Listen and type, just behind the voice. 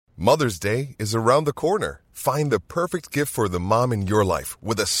Mother's Day is around the corner. Find the perfect gift for the mom in your life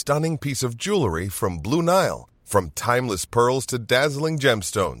with a stunning piece of jewelry from Blue Nile. From timeless pearls to dazzling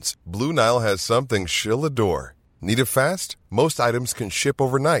gemstones, Blue Nile has something she'll adore. Need it fast? Most items can ship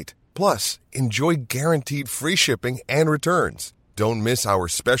overnight. Plus, enjoy guaranteed free shipping and returns. Don't miss our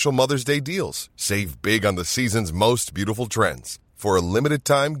special Mother's Day deals. Save big on the season's most beautiful trends. For a limited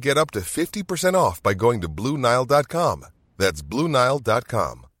time, get up to 50% off by going to BlueNile.com. That's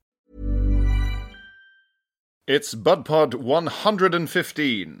BlueNile.com. It's BudPod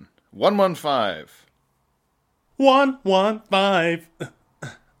 115. 115. 115.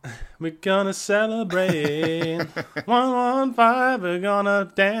 We're gonna celebrate. 115. We're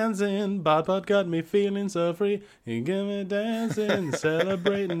gonna dance in. BudPod got me feeling so free. You give me dancing,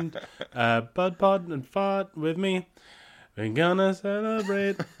 celebrating. BudPod and fart with me. We're gonna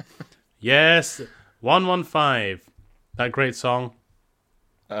celebrate. Yes, 115. That great song.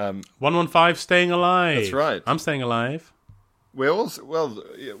 115, Staying Alive. That's right. I'm staying alive. Well,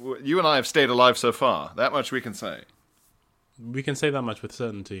 you and I have stayed alive so far. That much we can say. We can say that much with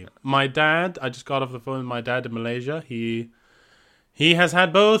certainty. My dad, I just got off the phone with my dad in Malaysia. He has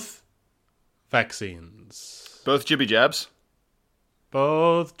had both vaccines. Both jibby jabs.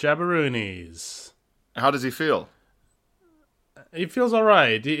 Both jabberoonies. How does he feel? He feels all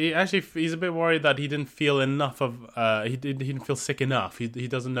right. He's a bit worried that he didn't feel enough of. He didn't feel sick enough. He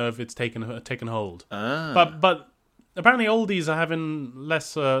doesn't know if it's taken hold. But apparently oldies are having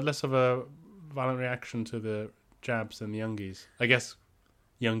less of a violent reaction to the jabs than the youngies. I guess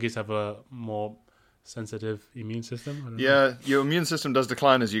youngies have a more sensitive immune system. I don't know. Your immune system does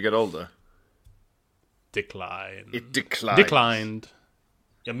decline as you get older. Decline. It declines. Declined.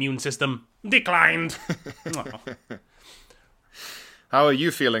 Your immune system declined. Oh. How are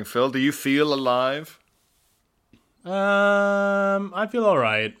you feeling, Phil? Do you feel alive? I feel all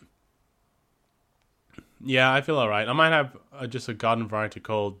right. Yeah, I feel all right. I might have just a garden variety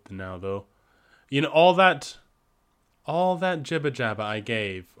cold now, though. You know, all that jibber jabber I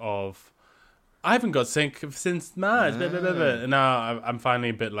gave of, I haven't got sick since March. Blah, blah, blah, blah. And now I'm finally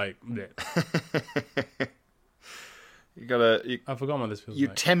a bit like, I forgot what this feels You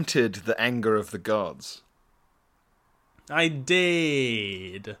like. tempted the anger of the gods. I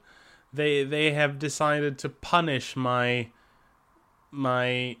did. They have decided to punish my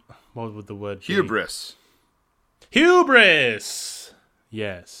what would the word be? Hubris. Hubris.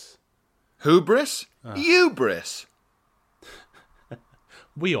 Yes. Hubris? Hubris.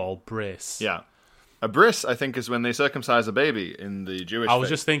 We all bris. Yeah. A bris, I think, is when they circumcise a baby in the Jewish I was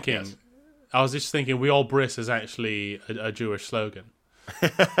faith. just thinking. Yes. I was just thinking. We all bris is actually a Jewish slogan.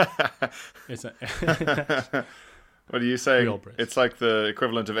 It's What are you saying? We all bris. It's like the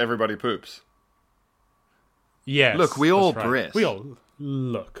equivalent of everybody poops. Yes. Look, we all that's right. bris. We all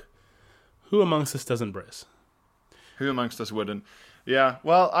look. Who amongst us doesn't bris? Who amongst us wouldn't? Yeah.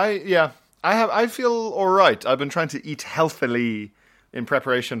 Well, I feel all right. I've been trying to eat healthily in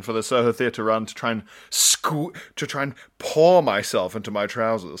preparation for the Soho Theatre run to try and pour myself into my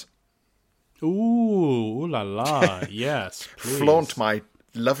trousers. Ooh la la. Yes, please. Flaunt my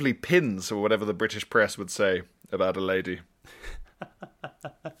lovely pins, or whatever the British press would say about a lady.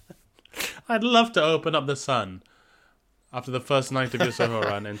 I'd love to open up the Sun after the first night of your Soho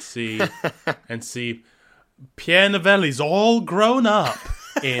run and see Pierre Novelli's all grown up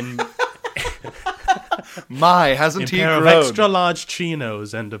in My, hasn't he pair grown? of extra large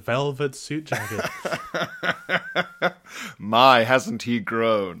chinos and a velvet suit jacket. My, hasn't he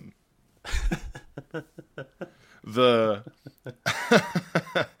grown? The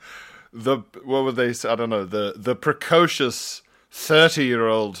what would they say? I don't know. The precocious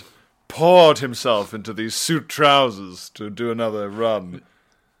 30-year-old poured himself into these suit trousers to do another run.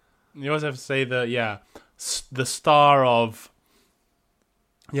 You always have to say the star of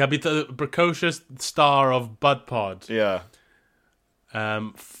the precocious star of BudPod. Yeah.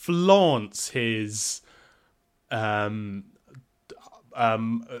 Flaunts his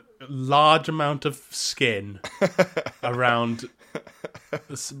large amount of skin around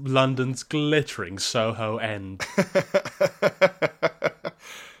London's glittering Soho end.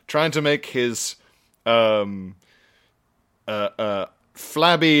 Trying to make his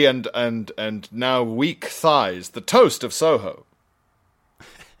flabby and now weak thighs the toast of Soho.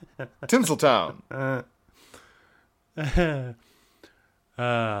 Tinseltown.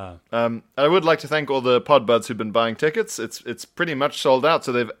 I would like to thank all the podbuds who've been buying tickets. It's pretty much sold out,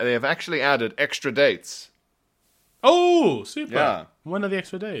 so they have actually added extra dates. Oh, super! Yeah. When are the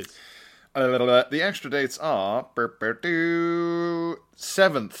extra dates? The extra dates are 7th,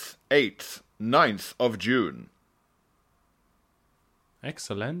 8th, 9th of June.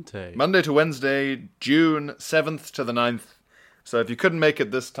 Excelente. Monday to Wednesday, June 7th to the 9th. So if you couldn't make it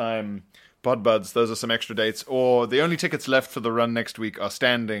this time, Podbuds, those are some extra dates. Or the only tickets left for the run next week are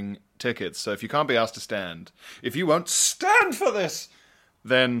standing tickets. So if you can't be asked to stand, if you won't stand for this,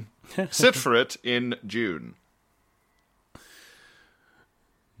 then sit for it in June.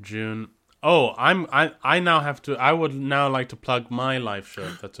 June. Oh, I now have to. I would now like to plug my live show.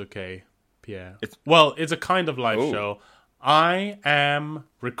 If that's okay, Pierre. It's a kind of live show. I am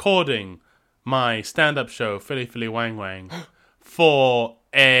recording my stand-up show, Philly Philly Wang Wang, for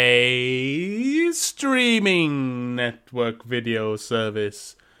a streaming network video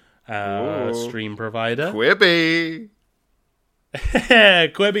service stream provider. Quibi!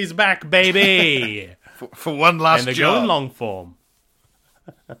 Quibi's back, baby! for one last and they're job. going long form.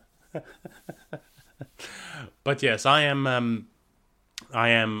 But yes, I'm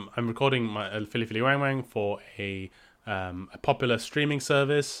recording my Philly Philly Wang Wang for a popular streaming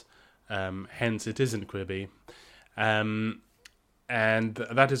service. Hence, it isn't Quibi. And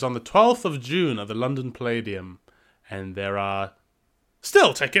that is on the 12th of June at the London Palladium. And there are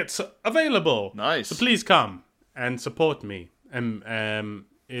still tickets available. Nice. So please come and support me.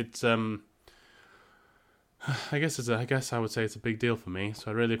 It's I guess I would say it's a big deal for me. So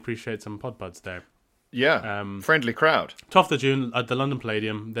I really appreciate some Podbuds there. Yeah, friendly crowd. 12th of June at the London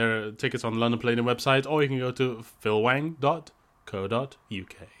Palladium. There are tickets on the London Palladium website, or you can go to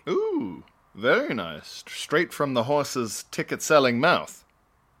philwang.co.uk. Ooh, very nice. Straight from the horse's ticket-selling mouth.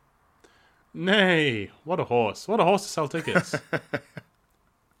 Nay, what a horse. What a horse to sell tickets.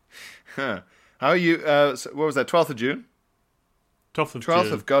 Huh. How are you, what was that, 12th of June? 12th of 12th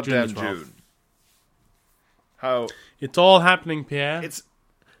June. of goddamn June. the 12th. June. How... It's all happening, Pierre.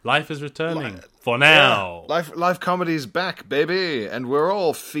 Life is returning. For now. Yeah. Live comedy's back, baby. And we're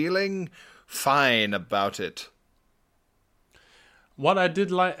all feeling fine about it. What I did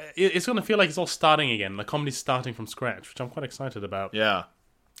like... It's going to feel like it's all starting again. The comedy's starting from scratch, which I'm quite excited about. Yeah.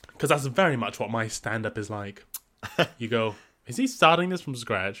 Because that's very much what my stand-up is like. You go, is he starting this from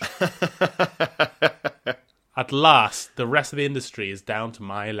scratch? At last, the rest of the industry is down to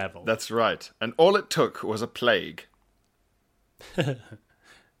my level. That's right. And all it took was a plague.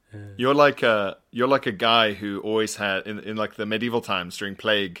 You're like a guy who always had in like the medieval times during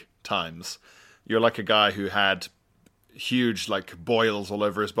plague times. You're like a guy who had huge like boils all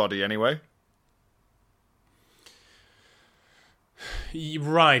over his body anyway.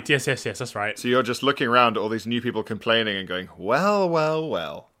 Right, yes, that's right. So you're just looking around at all these new people complaining and going, well.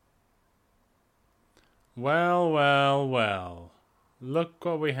 Well. Look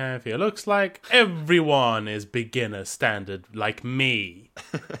what we have here. Looks like everyone is beginner standard, like me.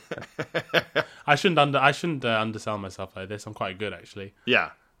 I shouldn't undersell myself like this. I'm quite good, actually.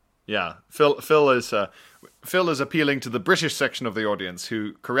 Yeah. Phil is appealing to the British section of the audience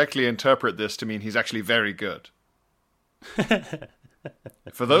who correctly interpret this to mean he's actually very good.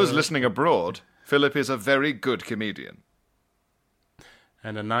 For those listening abroad, Philip is a very good comedian.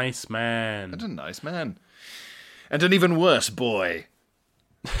 And a nice man. And an even worse boy.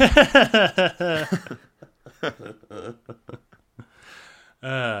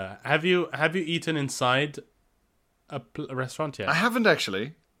 Have you eaten inside a restaurant yet? I haven't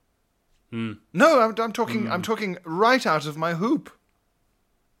actually. No, I'm talking right out of my hoop.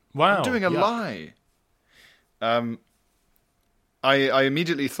 Wow, I'm doing a lie. I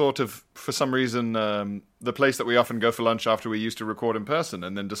immediately thought of, for some reason, the place that we often go for lunch after we used to record in person,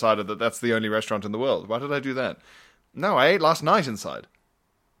 and then decided that that's the only restaurant in the world. Why did I do that? No, I ate last night inside.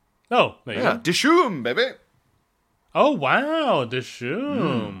 Oh, there you go. Dishoom, baby. Oh, wow,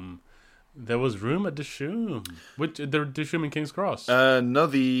 Dishoom. There was room at Dishoom. Which, the Dishoom in King's Cross? No,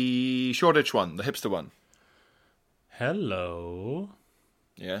 the Shoreditch one, the hipster one. Hello.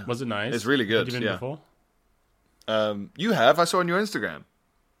 Yeah. Was it nice? It's really good, Had you been before? You have. I saw on your Instagram.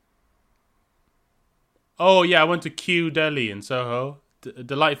 Oh, yeah, I went to Q Deli in Soho.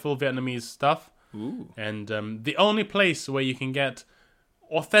 Delightful Vietnamese stuff. Ooh. And the only place where you can get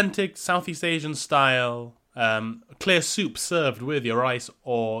authentic Southeast Asian style clear soup served with your rice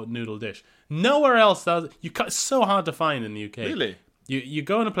or noodle dish. Nowhere else does. It's so hard to find in the UK. Really? You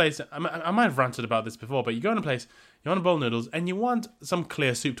go in a place. I might have ranted about this before, but you go in a place. You want a bowl of noodles, and you want some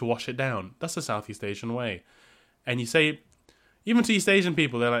clear soup to wash it down. That's the Southeast Asian way. And you say, even to East Asian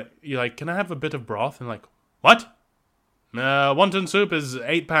people, you're like, can I have a bit of broth? And like, what? Wonton soup is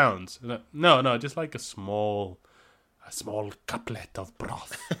 £8. No, just like a small couplet of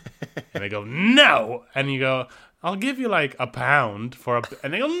broth. And they go, no. And you go, I'll give you like £1 for a.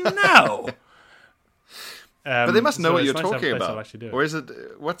 And they go, no. But they must know what you're nice to have talking a place about. actually do it. Or is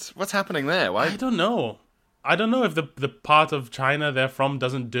it what's happening there? Why? I don't know. I don't know if the part of China they're from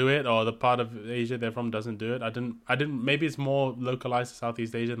doesn't do it, or the part of Asia they're from doesn't do it. I didn't. Maybe it's more localized to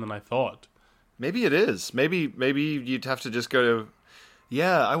Southeast Asia than I thought. Maybe it is. Maybe you'd have to just go to.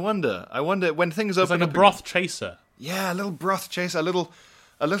 Yeah, I wonder when things It's open like a up broth again. chaser. Yeah, a little broth chase, a little,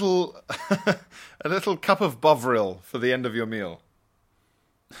 a little cup of Bovril for the end of your meal.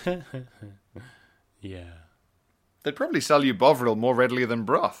 Yeah. They'd probably sell you Bovril more readily than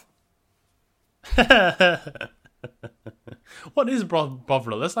broth. What is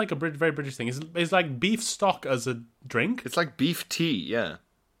Bovril? That's like a very British thing. It's like beef stock as a drink. It's like beef tea, yeah.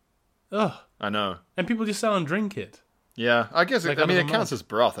 Ugh. I know. And people just sell and drink it. Yeah, I guess, Like I out mean, of it a counts mug. as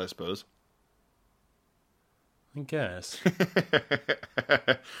broth, I suppose. I guess.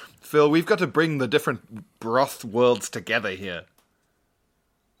 Phil, we've got to bring the different broth worlds together here.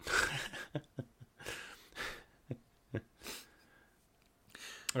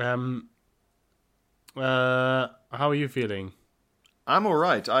 How are you feeling? I'm all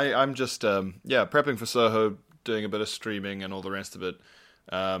right. I'm just prepping for Soho, doing a bit of streaming and all the rest of it.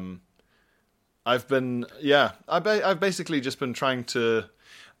 I've basically just been trying to.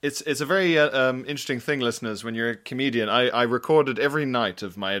 It's a very interesting thing, listeners. When you're a comedian, I recorded every night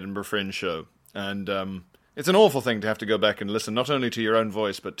of my Edinburgh Fringe show, and it's an awful thing to have to go back and listen not only to your own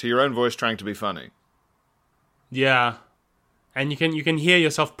voice, but to your own voice trying to be funny. Yeah, and you can hear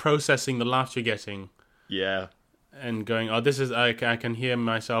yourself processing the laughter you're getting, Yeah. and going, "Oh, this is." I can hear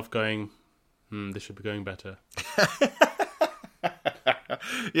myself going, "This should be going better."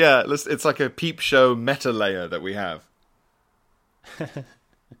 Yeah, it's like a peep show meta layer that we have.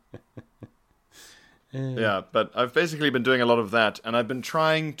 Yeah, but I've basically been doing a lot of that, and I've been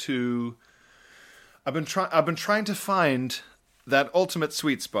trying to find that ultimate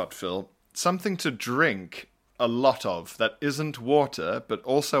sweet spot, Phil. Something to drink a lot of that isn't water, but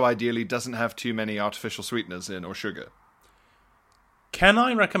also ideally doesn't have too many artificial sweeteners in or sugar. Can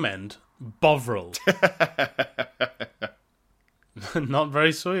I recommend Bovril? Not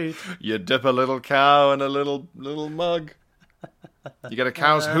very sweet. You dip a little cow in a little mug. You get a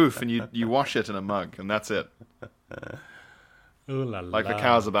cow's hoof and you wash it in a mug, and that's it. Ooh la la. Like the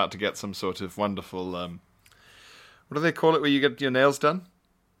cow's about to get some sort of wonderful, what do they call it where you get your nails done?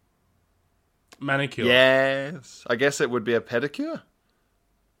 Manicure. Yes. I guess it would be a pedicure?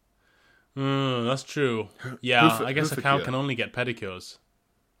 That's true. Yeah, Hoof- I guess a cow hoofacure. can only get pedicures.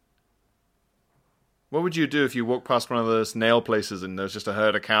 What would you do if you walked past one of those nail places and there's just a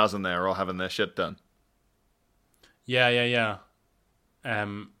herd of cows in there all having their shit done? Yeah.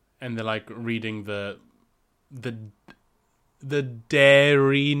 And they're like reading the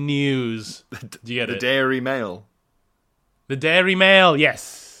Dairy News. Do you get The it? Dairy Mail. The Dairy Mail.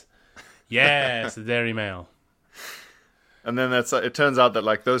 Yes, the Dairy Mail. And then it turns out that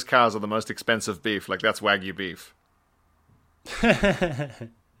like those cows are the most expensive beef. Like that's Wagyu beef.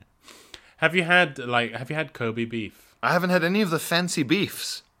 Have you had Kobe beef? I haven't had any of the fancy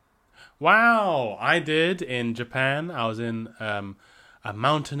beefs. Wow, I did in Japan. I was in a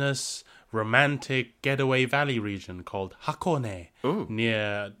mountainous, romantic getaway valley region called Hakone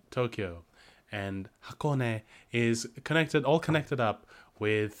near Tokyo. And Hakone is all connected up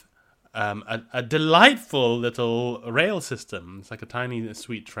with a delightful little rail system. It's like a tiny,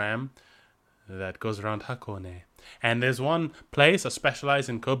 sweet tram that goes around Hakone. And there's one place that specializes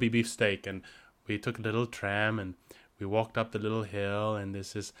in Kobe beef steak. And we took a little tram and we walked up the little hill, and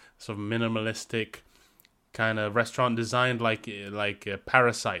there's this sort of minimalistic kind of restaurant designed like a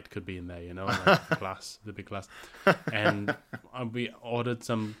Parasite could be in there, you know, like the big glass. And we ordered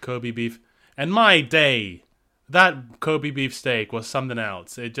some Kobe beef. And my day, that Kobe beef steak was something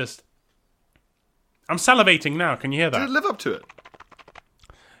else. I'm salivating now. Can you hear Did it that? live up to it?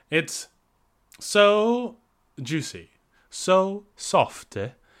 It's so juicy, so soft.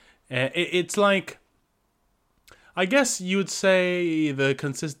 It's like, I guess you would say the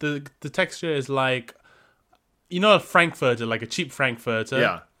texture is like, you know, a Frankfurter, like a cheap Frankfurter.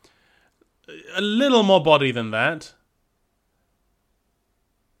 Yeah. A little more body than that.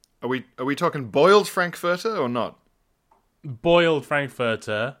 Are we talking boiled Frankfurter or not? Boiled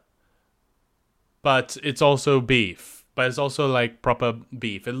Frankfurter, but it's also beef. But it's also like proper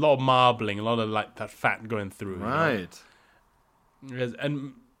beef. A lot of marbling, a lot of like that fat going through. Right. You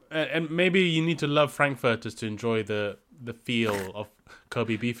know? And maybe you need to love Frankfurters to enjoy the feel of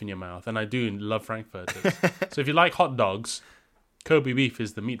Kobe beef in your mouth. And I do love Frankfurters. So if you like hot dogs, Kobe beef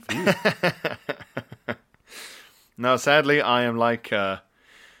is the meat for you. No, sadly, I am like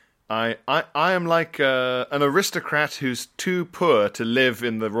I am like an aristocrat who's too poor to live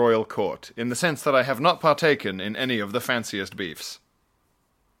in the royal court, in the sense that I have not partaken in any of the fanciest beefs.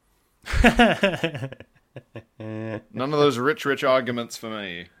 None of those rich arguments for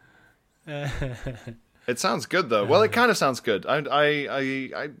me. It sounds good though. Well, it kind of sounds good.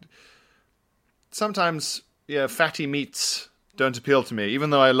 I sometimes, yeah, Fatty Meat's don't appeal to me, even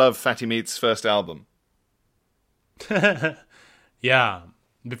though I love Fatty Meat's first album. Yeah,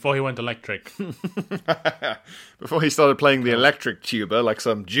 before he went electric. Before he started playing the electric tuba like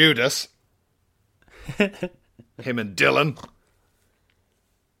some Judas. Him and Dylan.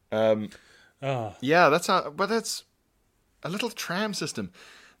 Yeah, that's a little tram system.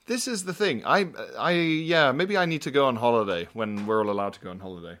 This is the thing. Maybe I need to go on holiday when we're all allowed to go on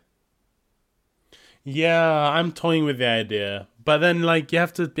holiday. Yeah, I'm toying with the idea, but then like you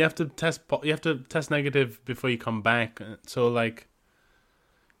have to test negative before you come back. So like,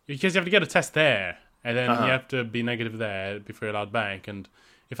 because you have to get a test there, and then you have to be negative there before you're allowed back. And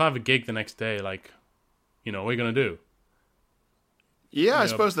if I have a gig the next day, like, what are you gonna do? Yeah, I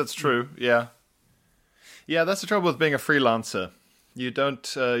suppose that's true. Yeah, that's the trouble with being a freelancer. You don't.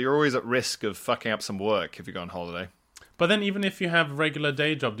 You're always at risk of fucking up some work if you go on holiday. But then even if you have a regular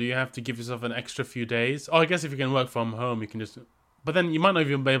day job, do you have to give yourself an extra few days? Oh, I guess if you can work from home, you can just... But then you might not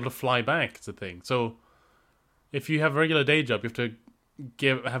even be able to fly back, it's a thing. So if you have a regular day job, you have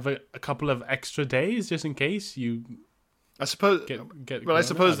to have a couple of extra days just in case you... I suppose... I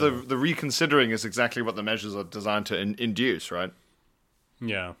suppose the reconsidering is exactly what the measures are designed to induce, right?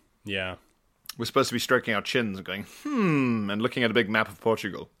 Yeah. We're supposed to be stroking our chins and going, and looking at a big map of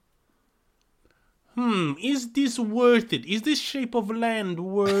Portugal. Is this worth it? Is this shape of land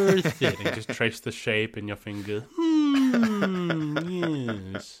worth it? And just trace the shape in your finger.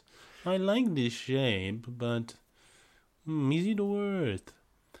 Yes. I like this shape, but is it worth?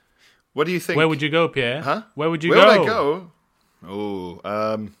 What do you think? Where would you go, Pierre? Huh? Where would you go? Where would I go? Oh,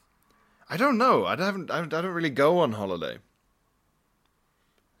 I don't know. I don't really go on holiday.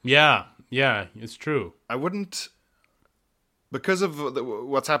 Yeah, it's true. I wouldn't... Because of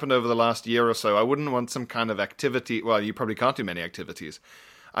what's happened over the last year or so, I wouldn't want some kind of activity. Well, you probably can't do many activities.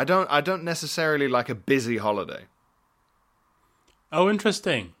 I don't necessarily like a busy holiday. Oh,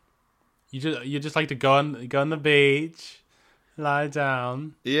 interesting. You just like to go on the beach, lie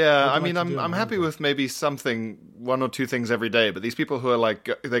down. Yeah, I mean, I'm happy with maybe one or two things every day. But these people who are like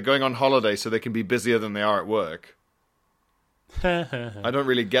they're going on holiday so they can be busier than they are at work. I don't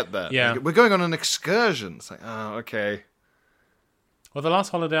really get that. Yeah, like, we're going on an excursion. It's like, oh, okay. Well, the last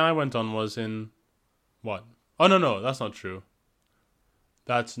holiday I went on was in... What? Oh, no, that's not true.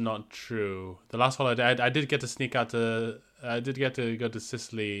 That's not true. The last holiday, I did get to sneak out to... I did get to go to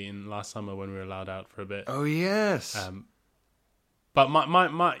Sicily in last summer when we were allowed out for a bit. Oh, yes. But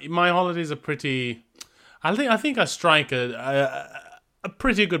my holidays are pretty... I think I strike a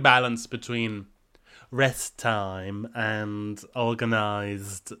pretty good balance between rest time and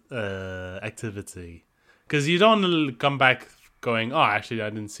organized activity. Because you don't come back... going, oh, actually, I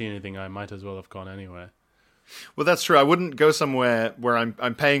didn't see anything. I might as well have gone anywhere. Well, that's true. I wouldn't go somewhere where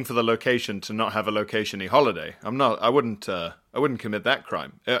I'm paying for the location to not have a location-y holiday. I wouldn't commit that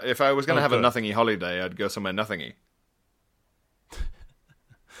crime. If I was going to have a nothing-y holiday, I'd go somewhere nothing-y.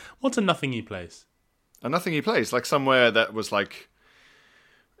 What's a nothing-y place? A nothing-y place, like somewhere that was like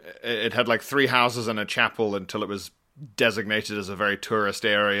it had like 3 houses and a chapel until it was designated as a very tourist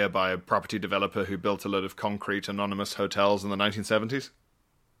area by a property developer who built a load of concrete anonymous hotels in the 1970s.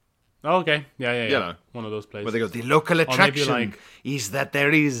 Oh, okay. Yeah. You know, one of those places. Where they go, the local attraction is that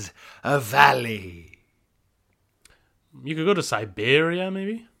there is a valley. You could go to Siberia,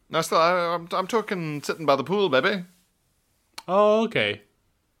 maybe? No, still, I'm talking sitting by the pool, baby. Oh, okay.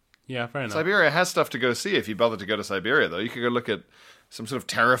 Yeah, fair enough. Siberia has stuff to go see if you bother to go to Siberia, though. You could go look at some sort of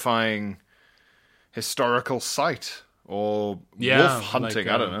terrifying historical site or wolf hunting.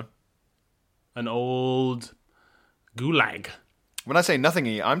 Like, I don't know. An old gulag. When I say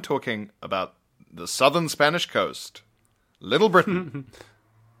nothing-y, I'm talking about the southern Spanish coast, Little Britain.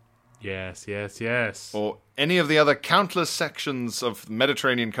 Yes. Or any of the other countless sections of the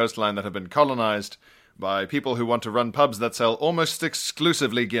Mediterranean coastline that have been colonized by people who want to run pubs that sell almost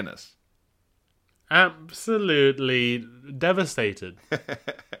exclusively Guinness. Absolutely devastated.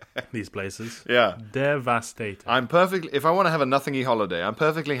 These places. Yeah. Devastated. If I want to have a nothing-y holiday, I'm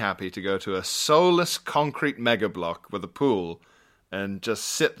perfectly happy to go to a soulless concrete mega block with a pool and just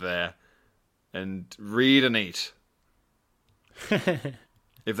sit there and read and eat.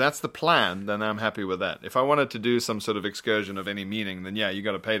 If that's the plan, then I'm happy with that. If I wanted to do some sort of excursion of any meaning, then yeah, you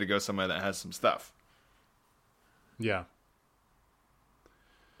got to pay to go somewhere that has some stuff. Yeah.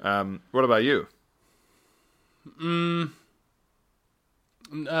 What about you? I'm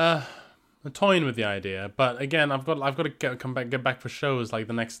toying with the idea, but again, I've got to get back for shows like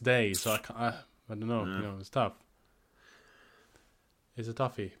the next day, so I don't know. It's tough. It's a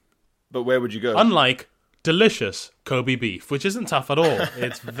toughie. But where would you go? Unlike delicious Kobe beef, which isn't tough at all.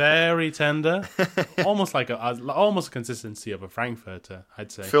 It's very tender, almost like almost a consistency of a Frankfurter,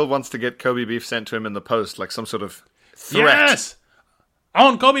 I'd say. Phil wants to get Kobe beef sent to him in the post, like some sort of threat. Yes, I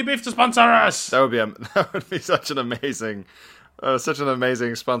want Kobe beef to sponsor us. That would be such an amazing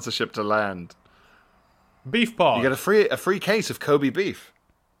sponsorship to land. Beef pod. You get a free case of Kobe beef.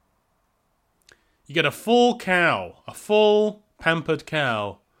 You get a full cow, a full pampered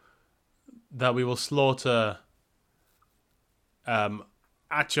cow that we will slaughter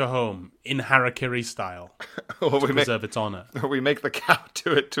at your home in harakiri style to preserve its honor. Or we make the cow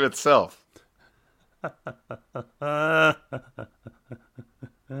do it to itself.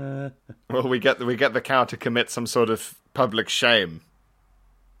 Well, we get the cow to commit some sort of public shame.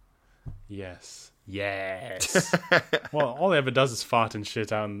 Yes. Well, all it ever does is fart and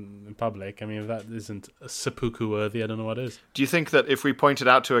shit out in public. I mean, if that isn't seppuku worthy, I don't know what is. Do you think that if we pointed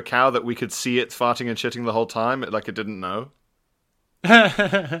out to a cow that we could see it farting and shitting the whole time, like it didn't know?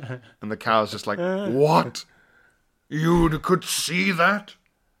 And the cow's just like, what? You could see that?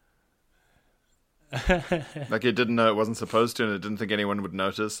 Like it didn't know it wasn't supposed to, and it didn't think anyone would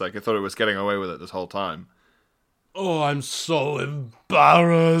notice. Like it thought it was getting away with it this whole time. Oh, I'm so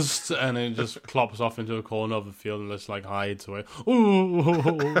embarrassed. And it just clops off into a corner of the field and just like hides away. Ooh,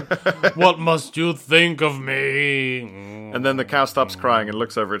 what must you think of me? And then the cow stops crying and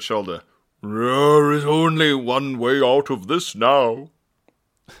looks over its shoulder. There is only one way out of this now.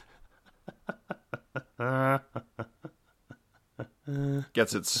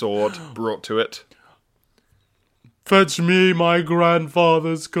 Gets its sword brought to it. Fetch me my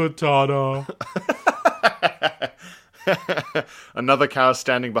grandfather's katana. Another cow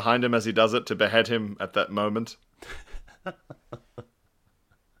standing behind him as he does it to behead him at that moment.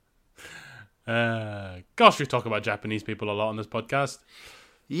 Gosh, we talk about Japanese people a lot on this podcast.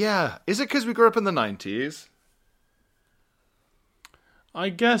 Yeah. Is it because we grew up in the 90s? I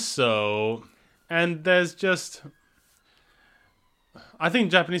guess so. And there's just... I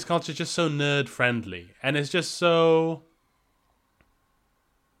think Japanese culture is just so nerd-friendly. And it's just so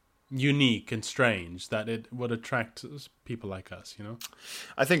unique and strange that it would attract people like us, you know?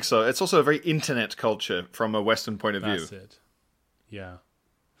 I think so. It's also a very internet culture from a Western point of view. That's it. Yeah.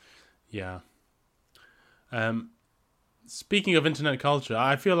 Speaking of internet culture,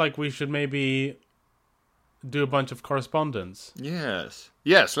 I feel like we should maybe do a bunch of correspondence. Yes,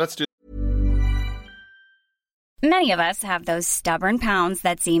 let's do. Many of us have those stubborn pounds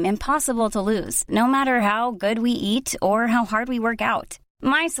that seem impossible to lose, no matter how good we eat or how hard we work out.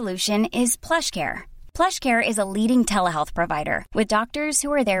 My solution is PlushCare. PlushCare is a leading telehealth provider with doctors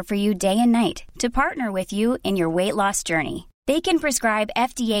who are there for you day and night to partner with you in your weight loss journey. They can prescribe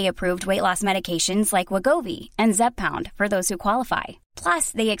FDA-approved weight loss medications like Wegovy and Zepbound for those who qualify.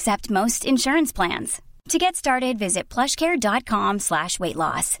 Plus, they accept most insurance plans. To get started, visit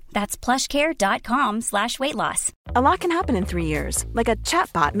plushcare.com/weightloss. That's plushcare.com/weightloss. A lot can happen in 3 years, like a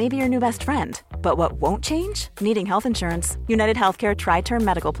chatbot may be your new best friend. But what won't change? Needing health insurance. United Healthcare Tri-Term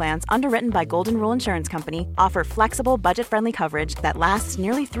Medical Plans, underwritten by Golden Rule Insurance Company, offer flexible, budget-friendly coverage that lasts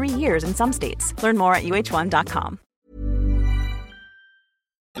nearly 3 years in some states. Learn more at uh1.com.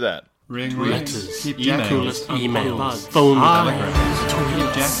 That. Ring Letters, keep emails, emails, phone telegrams,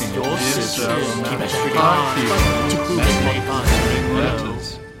 telegrams, jacking, your sisters, keep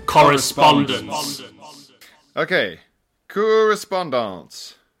Letters. correspondence. Okay,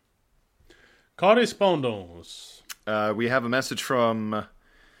 correspondence. Correspondence. We have a message from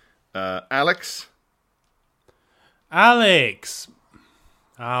Alex. Alex.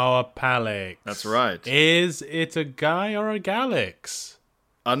 Our Palix. That's right. Is it a guy or a Galax?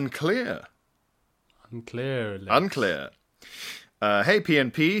 Unclear. Unclear. Hey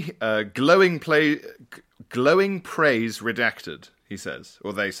PNP, glowing praise redacted, he says,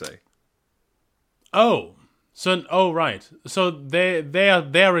 or they say. Oh, right. So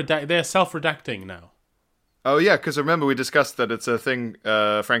they're self-redacting now. Oh yeah, because remember we discussed that it's a thing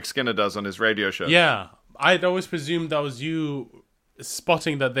Frank Skinner does on his radio show. Yeah, I'd always presumed that was you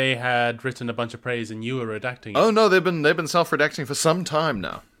spotting that they had written a bunch of praise and you were redacting it. Oh no, they've been self-redacting for some time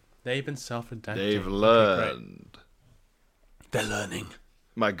now. They've been self-redacting. They've learned. They're learning.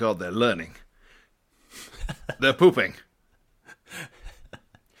 My God, they're learning. They're pooping.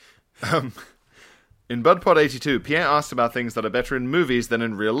 In BudPod 82, Pierre asked about things that are better in movies than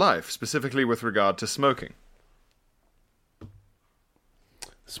in real life, specifically with regard to smoking.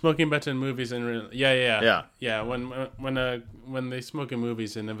 Smoking better in movies in real... Yeah. Yeah. When they smoke in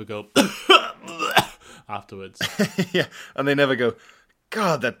movies, they never go afterwards. Yeah, and they never go,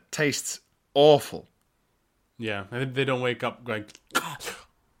 God, that tastes awful. Yeah, and they don't wake up going,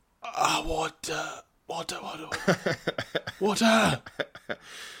 water.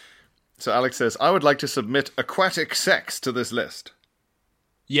 So Alex says, I would like to submit aquatic sex to this list.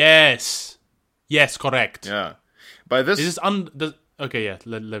 Yes, correct. Yeah. By this... Is this okay, yeah,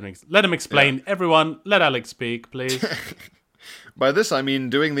 let him explain. Yeah. Everyone, let Alex speak, please. By this I mean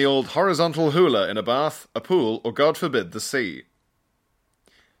doing the old horizontal hula in a bath, a pool, or God forbid, the sea.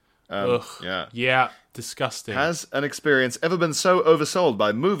 Ugh. Yeah. Yeah, disgusting. Has an experience ever been so oversold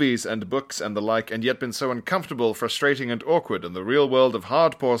by movies and books and the like, and yet been so uncomfortable, frustrating, and awkward in the real world of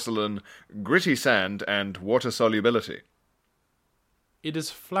hard porcelain, gritty sand, and water solubility? It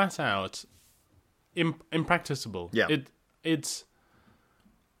is flat out impracticable. Yeah. It's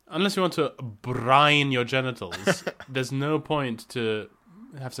unless you want to brine your genitals, there's no point to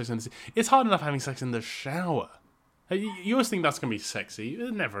have sex in the sea. It's hard enough having sex in the shower. You always think that's going to be sexy.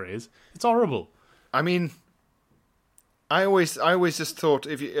 It never is. It's horrible. I mean, I always just thought,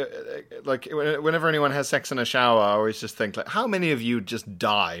 if you like, whenever anyone has sex in a shower, I always just think, like, how many of you just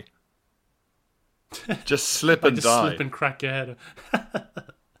die? Just slip and just die. Slip and crack your head.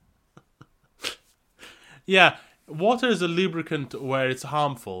 Yeah. Water is a lubricant where it's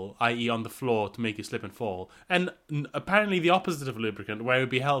harmful, i.e. on the floor to make you slip and fall, and apparently the opposite of a lubricant where it would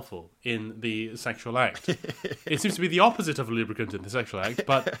be helpful in the sexual act. It seems to be the opposite of a lubricant in the sexual act,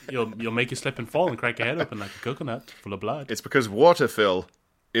 but you'll make you slip and fall and crack your head open like a coconut full of blood. It's because water, Phil,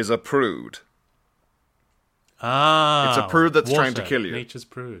 is a prude. Ah. It's a prude that's water, trying to kill you. Nature's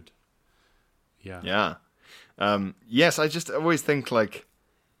prude. Yeah. Yeah. Yes, I just always think, like,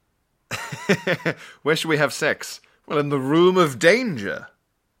 where should we have sex? Well, in the room of danger.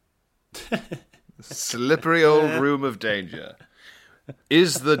 Slippery old room of danger.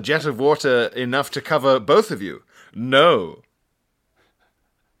 Is the jet of water enough to cover both of you? No.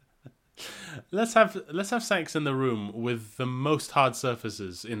 Let's have sex in the room with the most hard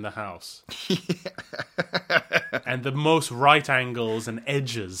surfaces in the house. And the most right angles and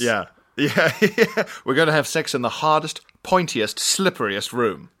edges. Yeah. We're going to have sex in the hardest, pointiest, slipperiest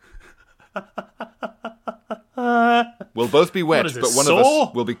room. We'll both be wet, but one of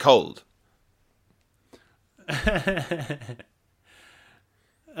us will be cold.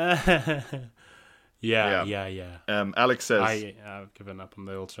 Yeah. Alex says... I've given up on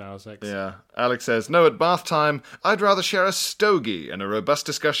the old shower sex. Yeah. Alex says, no, at bath time, I'd rather share a stogie and a robust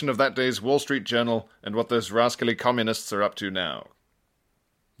discussion of that day's Wall Street Journal and what those rascally communists are up to now.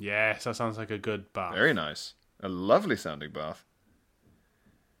 Yes, that sounds like a good bath. Very nice. A lovely sounding bath.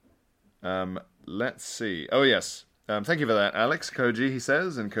 Let's see. Oh, yes. Thank you for that, Alex. Koji, he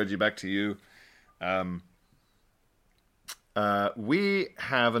says, and Koji, back to you. We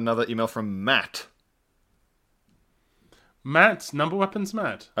have another email from Matt. Matt? Number Weapons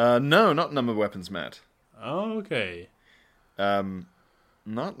Matt? No, not Number Weapons Matt. Oh, okay. Not...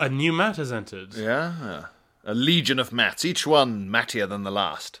 A new Matt has entered. Yeah. A legion of Matts, each one mattier than the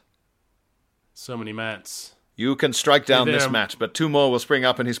last. So many Matts. You can strike down this Matt, but 2 more will spring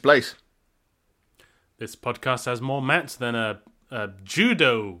up in his place. This podcast has more Matts than a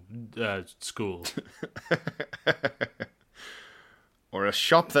judo school. Or a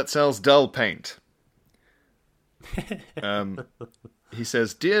shop that sells dull paint. He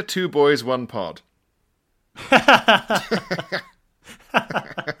says, Dear 2 boys, 1 pod.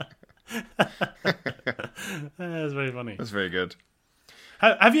 That's very funny. That's very good.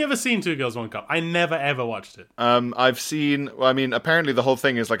 Have you ever seen 2 Girls, 1 Cup? I never ever watched it. I've seen. Well, I mean, apparently the whole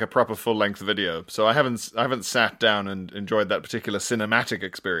thing is like a proper full-length video, so I haven't sat down and enjoyed that particular cinematic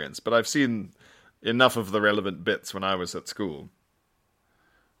experience. But I've seen enough of the relevant bits when I was at school.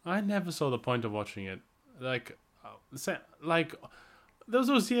 I never saw the point of watching it. Like there was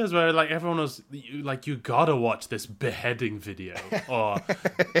those years where like everyone was like, you gotta watch this beheading video or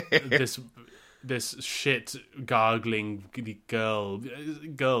this shit gargling girls.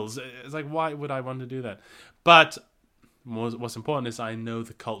 It's like, why would I want to do that? But what's important is I know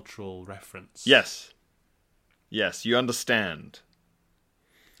the cultural reference. Yes, you understand.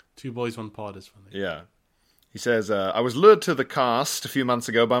 2 boys, 1 pod is funny. Yeah. He says, I was lured to the cast a few months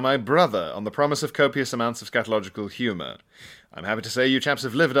ago by my brother on the promise of copious amounts of scatological humour. I'm happy to say you chaps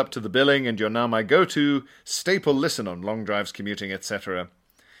have lived up to the billing, and you're now my go-to staple listen on long drives, commuting, etc.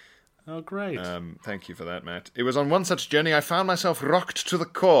 Oh, great. Thank you for that, Matt. It was on one such journey I found myself rocked to the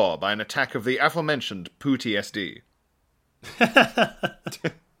core by an attack of the aforementioned PTSD.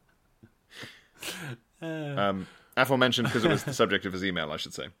 Aforementioned because it was the subject of his email, I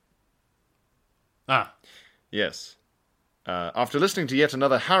should say. Ah. Yes. After listening to yet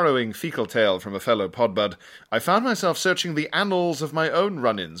another harrowing fecal tale from a fellow podbud, I found myself searching the annals of my own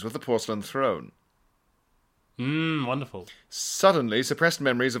run-ins with the porcelain throne. Wonderful. Suddenly, suppressed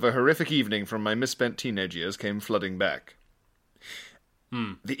memories of a horrific evening from my misspent teenage years came flooding back.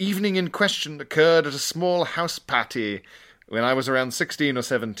 The evening in question occurred at a small house party when I was around 16 or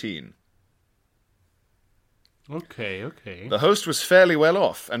 17. Okay. The host was fairly well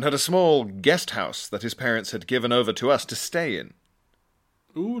off and had a small guest house that his parents had given over to us to stay in.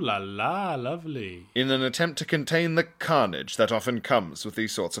 Ooh la la, lovely. In an attempt to contain the carnage that often comes with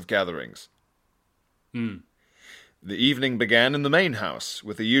these sorts of gatherings. The evening began in the main house,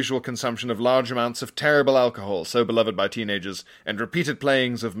 with the usual consumption of large amounts of terrible alcohol so beloved by teenagers, and repeated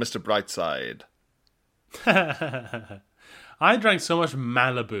playings of Mr. Brightside. I drank so much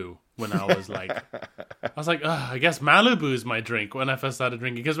Malibu when I was like... I guess Malibu is my drink when I first started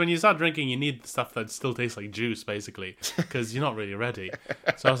drinking. Because when you start drinking, you need stuff that still tastes like juice, basically. Because you're not really ready.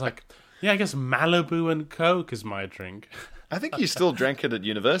 So I was like, yeah, I guess Malibu and Coke is my drink. I think you still drank it at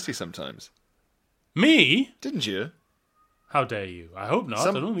university sometimes. Me? Didn't you? How dare you? I hope not.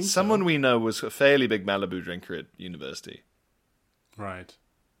 I don't think someone so. we know was a fairly big Malibu drinker at university. Right.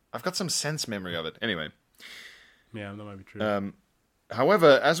 I've got some sense memory of it. Anyway. Yeah, that might be true.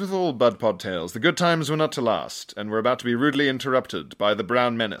 However, as with all Bud Pod tales, the good times were not to last, and were about to be rudely interrupted by the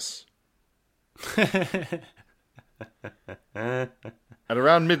Brown Menace. At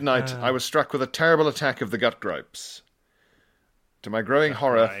around midnight, I was struck with a terrible attack of the gut gripes. To my growing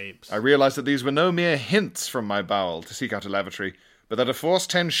horror, gripes. I realized that these were no mere hints from my bowel to seek out a lavatory, but that a Force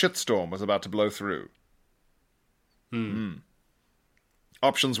 10 shitstorm was about to blow through.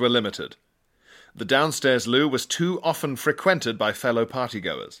 Options were limited. The downstairs loo was too often frequented by fellow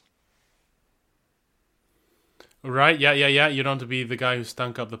partygoers. Right, yeah. You don't want to be the guy who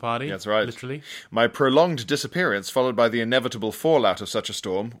stunk up the party. That's right. Literally. My prolonged disappearance, followed by the inevitable fallout of such a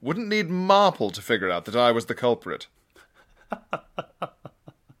storm, wouldn't need Marple to figure out that I was the culprit.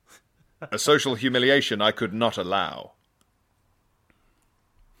 A social humiliation I could not allow.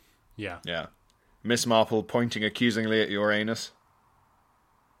 Yeah. Yeah. Miss Marple pointing accusingly at your anus.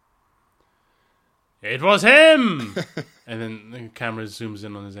 It was him! And then the camera zooms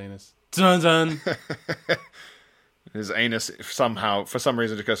in on his anus. Dun dun! His anus somehow, for some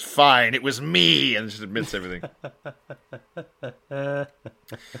reason, just goes, fine, it was me, and just admits everything.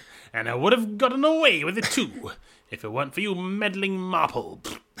 And I would have gotten away with it too, if it weren't for you meddling Marple.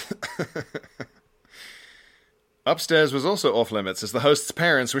 Upstairs was also off limits, as the host's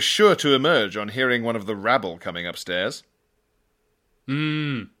parents were sure to emerge on hearing one of the rabble coming upstairs.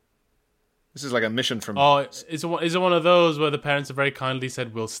 This is like a mission from... Oh, is it one of those where the parents have very kindly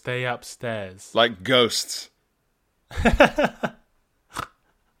said, we'll stay upstairs? Like ghosts.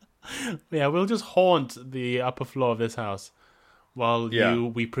 Yeah, we'll just haunt the upper floor of this house while you,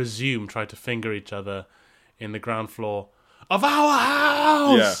 we presume, try to finger each other in the ground floor of our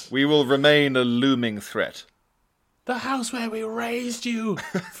house! Yeah, we will remain a looming threat. The house where we raised you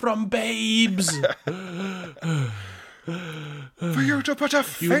from babes! For you to put a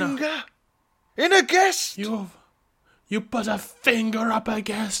finger in a guest! You put a finger up a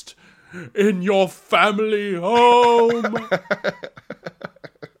guest in your family home!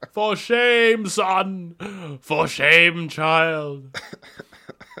 For shame, son! For shame, child!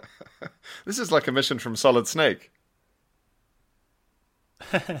 This is like a mission from Solid Snake.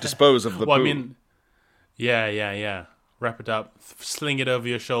 Dispose of the poo. I mean, yeah. Wrap it up, sling it over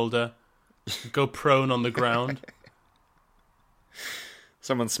your shoulder, go prone on the ground.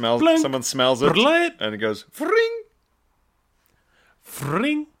 Someone smells it, Blip. and it goes, fring!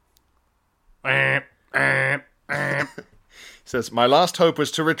 Fring! Says, my last hope was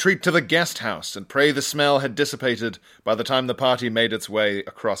to retreat to the guest house and pray the smell had dissipated by the time the party made its way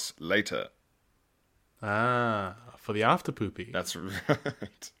across later. Ah, for the after poopy. That's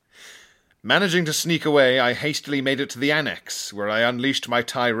right. Managing to sneak away, I hastily made it to the annex, where I unleashed my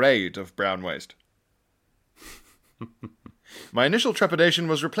tirade of brown waste. My initial trepidation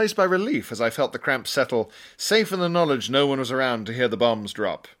was replaced by relief as I felt the cramps settle, safe in the knowledge no one was around to hear the bombs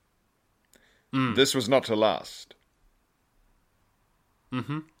drop. This was not to last.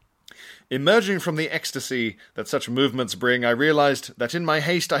 Emerging from the ecstasy that such movements bring, I realized that in my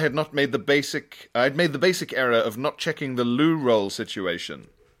haste I had made the basic error of not checking the loo roll situation.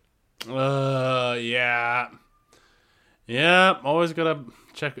 Yeah, always gotta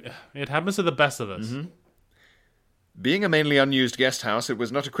check. It happens to the best of us. Being a mainly unused guest house, it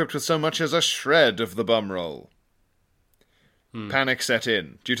was not equipped with so much as a shred of the bum roll. Panic set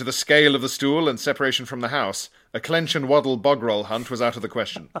in. Due to the scale of the stool and separation from the house, a clench and waddle bog roll hunt was out of the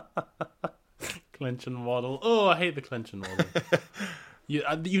question. Clench and waddle. Oh, I hate the clench and waddle.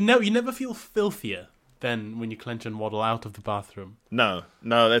 You never feel filthier than when you clench and waddle out of the bathroom. No,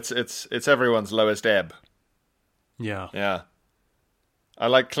 it's everyone's lowest ebb. Yeah. Yeah. I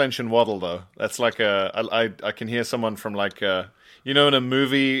like clench and waddle though. That's like I can hear someone from like in a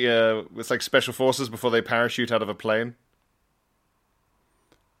movie it's like special forces before they parachute out of a plane.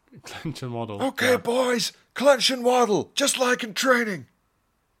 Clench and waddle. Okay, boys, clench and waddle, just like in training.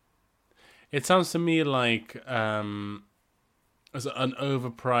 It sounds to me like as an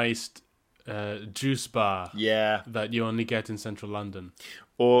overpriced juice bar. Yeah. That you only get in central London.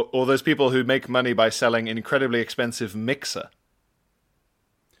 Or those people who make money by selling incredibly expensive mixer.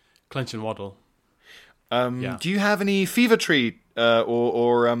 Clench and waddle. Do you have any Fever Tree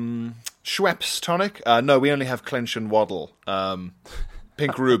or Schweppes tonic? No, we only have clench and waddle.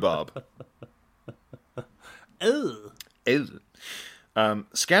 Pink rhubarb. Ew. Ew.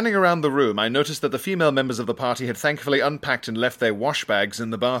 Scanning around the room, I noticed that the female members of the party had thankfully unpacked and left their wash bags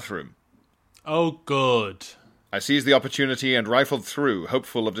in the bathroom. Oh, good. I seized the opportunity and rifled through,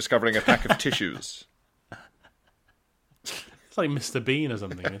 hopeful of discovering a pack of tissues. It's like Mr. Bean or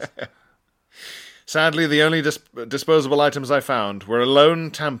something. Sadly, the only disposable items I found were a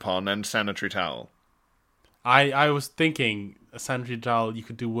lone tampon and sanitary towel. I was thinking a sanitary towel, you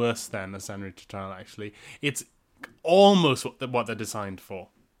could do worse than a sanitary towel, actually. It's almost what they're designed for.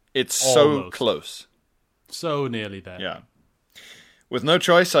 It's so close. So nearly there. Yeah. With no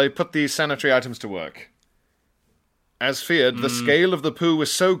choice, I put these sanitary items to work. As feared, the scale of the poo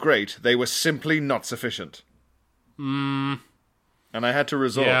was so great, they were simply not sufficient. And I had to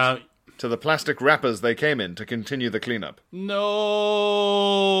resort to the plastic wrappers they came in to continue the cleanup.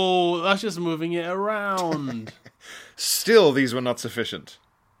 No, that's just moving it around. Still, these were not sufficient.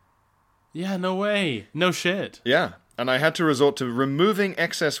 Yeah, no way. No shit. Yeah, and I had to resort to removing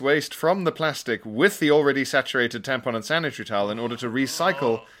excess waste from the plastic with the already saturated tampon and sanitary towel in order to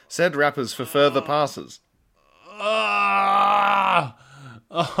recycle said wrappers for further passes. Ah!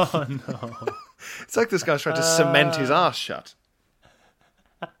 Oh, no. It's like this guy's trying to cement his arse shut.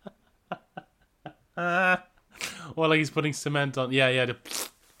 Well, like he's putting cement on. Yeah.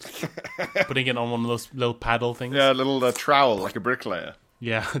 Putting it on one of those little paddle things. Yeah, a little trowel like a bricklayer.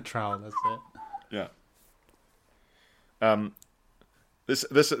 Yeah, trowel. That's it. Yeah.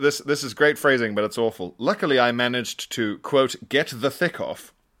 This is great phrasing, but it's awful. Luckily, I managed to quote get the thick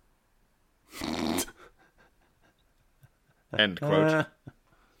off. End quote.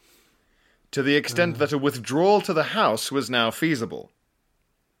 To the extent that a withdrawal to the house was now feasible.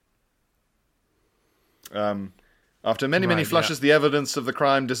 After many flushes, the evidence of the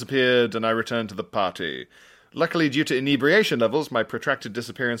crime disappeared, and I returned to the party. Luckily, due to inebriation levels, my protracted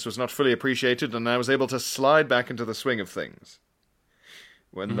disappearance was not fully appreciated, and I was able to slide back into the swing of things.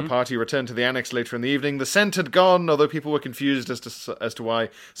 When the party returned to the annex later in the evening, the scent had gone, although people were confused as to why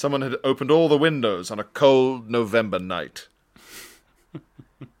someone had opened all the windows on a cold November night.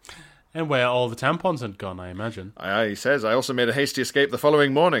 And where all the tampons had gone, I imagine. He says, I also made a hasty escape the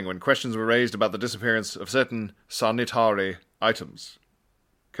following morning when questions were raised about the disappearance of certain sanitary items.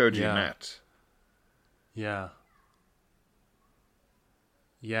 Koji Matt. Yeah.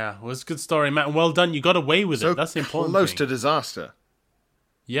 Yeah, it was a good story, Matt. Well done. You got away with it. That's the important close thing. to disaster.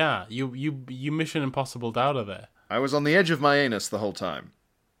 Yeah, you Mission Impossible out of there. I was on the edge of my anus the whole time.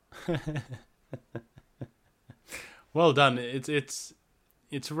 Well done. It's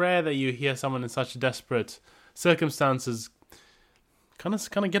rare that you hear someone in such desperate circumstances kind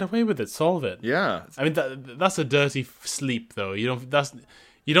of get away with it, solve it. Yeah. I mean that's a dirty sleep though. You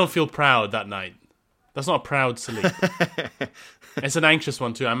don't feel proud that night. That's not a proud sleep. It's an anxious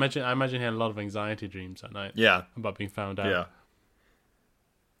one too. I imagine he had a lot of anxiety dreams that night. Yeah. About being found out. Yeah.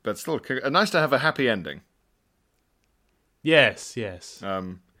 But still, nice to have a happy ending. Yes.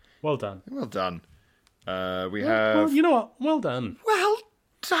 Well done. Well done. We Well, you know what? Well done. Well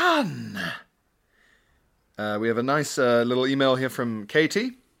done. We have a nice little email here from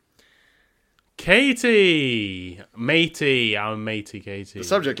Katie. Katie! Matey. Our matey Katie. The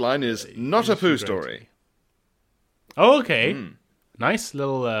subject line is not a poo story. Oh, okay. Nice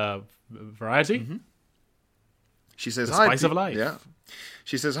little variety. Mm-hmm. She says, The hi, spice of life. Yeah.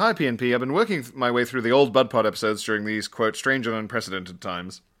 She says, hi, PNP. I've been working my way through the old Bud Pod episodes during these, quote, strange and unprecedented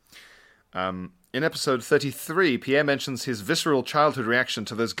times. In episode 33, Pierre mentions his visceral childhood reaction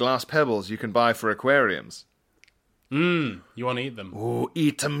to those glass pebbles you can buy for aquariums. You want to eat them? Oh,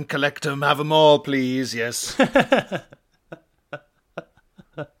 eat them, collect them, have them all, please, yes.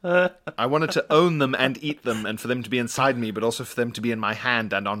 I wanted to own them and eat them, and for them to be inside me, but also for them to be in my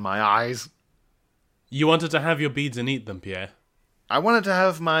hand and on my eyes. You wanted to have your beads and eat them, Pierre? I wanted to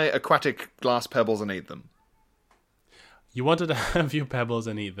have my aquatic glass pebbles and eat them. You wanted to have your pebbles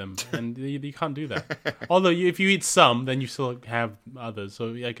and eat them, and you can't do that. Although, if you eat some, then you still have others,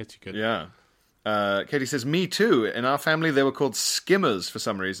 so I guess you could. Yeah. Katie says, me too. In our family, they were called skimmers for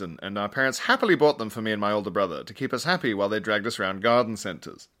some reason, and our parents happily bought them for me and my older brother to keep us happy while they dragged us around garden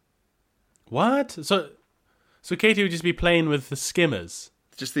centres. What? So Katie would just be playing with the skimmers?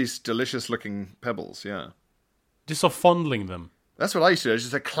 Just these delicious-looking pebbles, yeah. Just sort of fondling them? That's what I used to do. I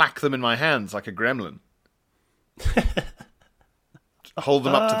used to clack them in my hands like a gremlin. Hold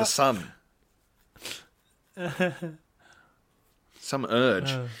them up to the sun. Some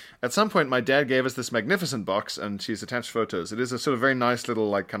urge. At some point, my dad gave us this magnificent box, and she's attached photos. It is a sort of very nice little,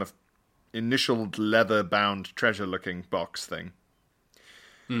 like, kind of initialed leather-bound treasure-looking box thing.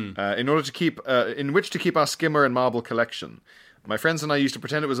 In which to keep our skimmer and marble collection. My friends and I used to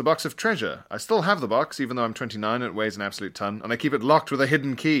pretend it was a box of treasure. I still have the box, even though I'm 29 and it weighs an absolute ton, and I keep it locked with a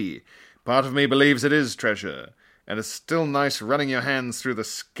hidden key. Part of me believes it is treasure, and it's still nice running your hands through the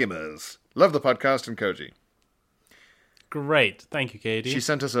skimmers. Love the podcast and Koji. Great. Thank you, Katie. She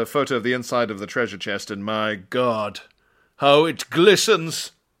sent us a photo of the inside of the treasure chest, and my God, how it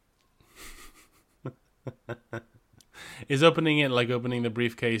glistens. Is opening it like opening the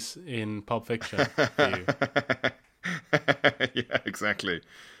briefcase in Pulp Fiction for you? Yeah, exactly.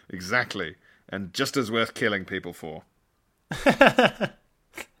 And just as worth killing people for.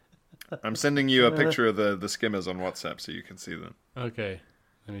 I'm sending you a picture of the skimmers on WhatsApp so you can see them. Okay.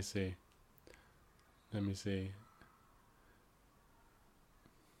 Let me see.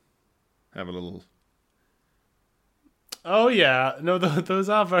 Have a little... Oh, yeah. No, those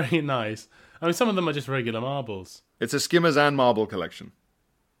are very nice. I mean, some of them are just regular marbles. It's a skimmers and marble collection.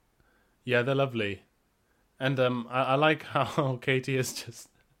 Yeah, they're lovely. And I like how Katie has just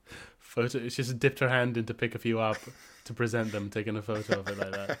she's just dipped her hand in to pick a few up to present them, taking a photo of it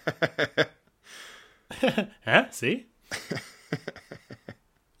like that. Huh? See?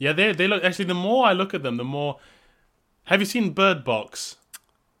 Yeah, they look... Actually, the more I look at them, the more... Have you seen Bird Box?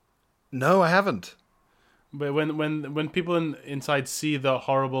 No, I haven't. But when people inside see the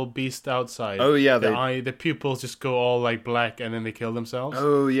horrible beast outside, oh yeah, the pupils just go all like black and then they kill themselves.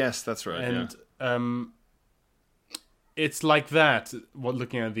 Oh yes, that's right. And it's like that. What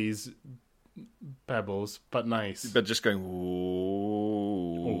looking at these pebbles, but nice. But just going whoa,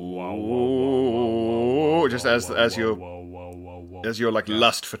 just as your like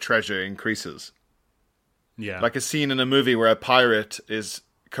lust for treasure increases. Yeah, like a scene in a movie where a pirate is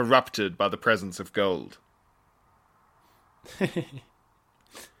corrupted by the presence of gold.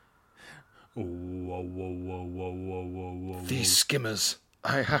 Whoa. These skimmers,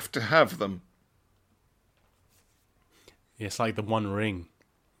 I have to have them. It's like the One Ring.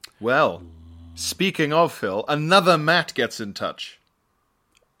 Well, speaking of Phil, another Matt gets in touch.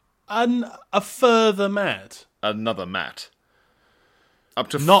 A further Matt. Another Matt. Up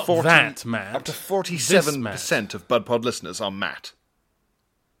to Not that Matt. Up to 47% of BudPod listeners are Matt.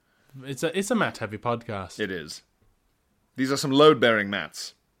 It's a Matt heavy podcast. It is. These are some load-bearing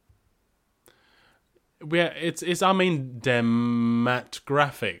mats. It's our main Matt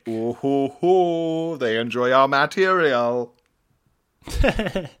graphic. Ooh, hoo, hoo. They enjoy our material.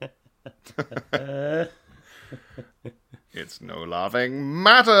 It's no laughing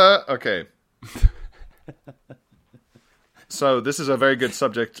matter. Okay. So this is a very good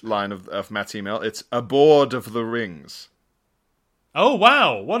subject line of Matt's email. It's aboard of the rings. Oh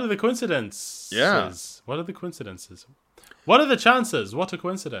wow! What are the coincidences? Yeah. What are the coincidences? What are the chances? What a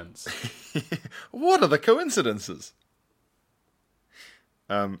coincidence. What are the coincidences?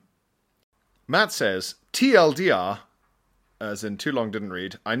 Matt says, TLDR, as in too long didn't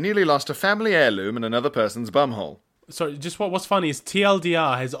read, I nearly lost a family heirloom in another person's bumhole. Sorry, just what's funny is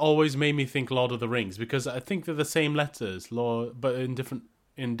TLDR has always made me think Lord of the Rings, because I think they're the same letters, but in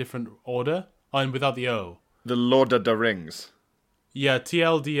different order, and without the O. The Lord of the Rings. Yeah,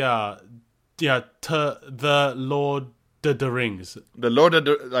 TLDR. Yeah, the Lord of the Rings. The Lord of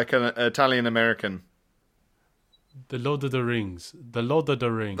the... like an Italian-American. The Lord of the Rings. The Lord of the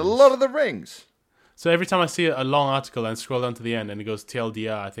Rings. The Lord of the Rings. So every time I see a long article and scroll down to the end and it goes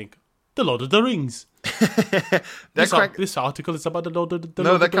TLDR, I think, The Lord of the Rings. This article is about the Lord of the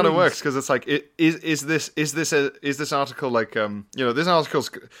Rings. No, that kind of works, because it's like, is this article like, this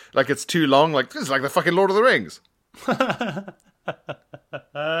article's like it's too long, like, this is like the fucking Lord of the Rings.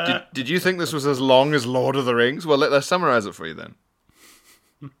 Did you think this was as long as Lord of the Rings? Well, let's summarize it for you then.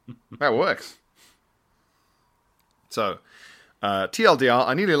 That works. So, TLDR,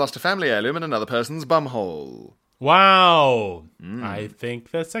 I nearly lost a family heirloom in another person's bumhole. Wow. I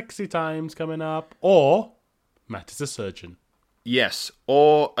think there's sexy times coming up. Or, Matt is a surgeon. Yes,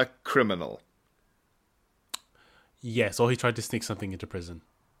 or a criminal. Yes, or he tried to sneak something into prison.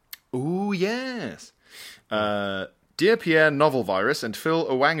 Ooh, yes. Dear Pierre Novel Virus and Phil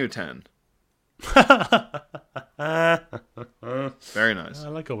Owangutan. Very nice. I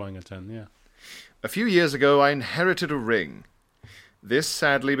like orangutan, yeah. A few years ago, I inherited a ring. This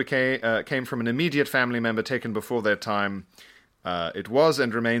sadly came from an immediate family member taken before their time. It was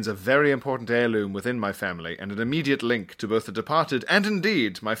and remains a very important heirloom within my family, and an immediate link to both the departed and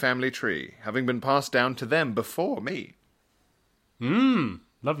indeed my family tree, having been passed down to them before me.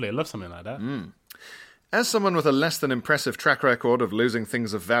 Lovely. I love something like that. As someone with a less than impressive track record of losing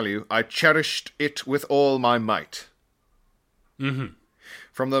things of value, I cherished it with all my might.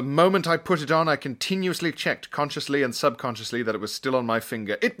 From the moment I put it on, I continuously checked, consciously and subconsciously, that it was still on my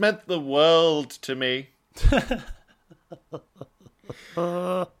finger. It meant the world to me.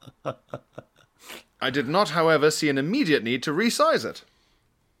 I did not, however, see an immediate need to resize it,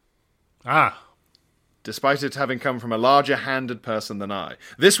 despite it having come from a larger-handed person than I.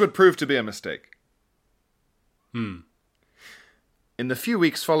 This would prove to be a mistake. In the few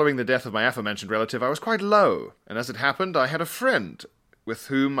weeks following the death of my aforementioned relative, I was quite low, and as it happened, I had a friend with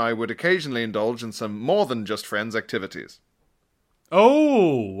whom I would occasionally indulge in some more than just friends activities.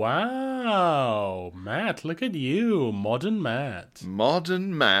 Oh, wow. Matt, look at you. Modern Matt.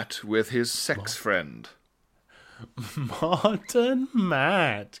 Modern Matt with his sex friend. Modern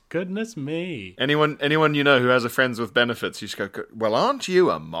Matt. Goodness me. Anyone you know who has a friends with benefits, you just go, well, aren't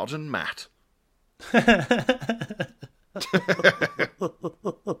you a modern Matt?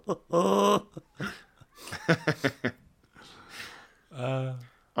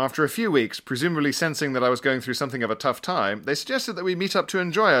 After a few weeks, presumably sensing that I was going through something of a tough time, they suggested that we meet up to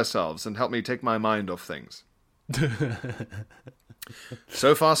enjoy ourselves and help me take my mind off things.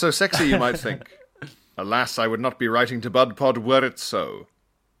 So far so sexy, you might think. Alas, I would not be writing to BudPod were it so.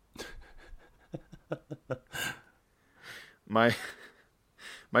 My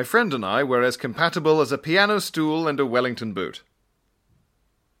friend and I were as compatible as a piano stool and a Wellington boot.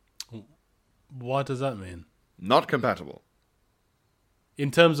 What does that mean? Not compatible. In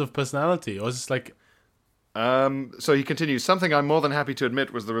terms of personality, or is it like... So he continues, something I'm more than happy to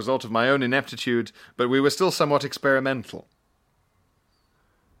admit was the result of my own ineptitude, but we were still somewhat experimental.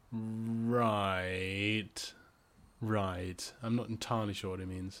 Right. I'm not entirely sure what it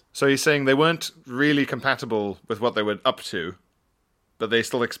means. So he's saying they weren't really compatible with what they were up to, but they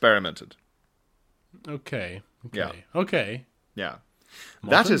still experimented. Okay. Yeah. Okay. Yeah.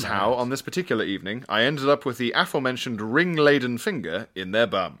 Modern That is how, Matt. on this particular evening, I ended up with the aforementioned ring-laden finger in their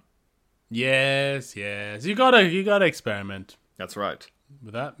bum. Yes. You gotta experiment That's right.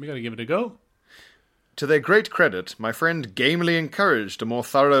 with that. You gotta give it a go. To their great credit, my friend gamely encouraged a more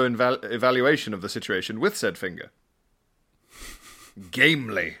thorough evaluation of the situation with said finger.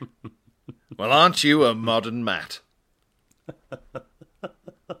 Gamely. Well, aren't you a modern Matt?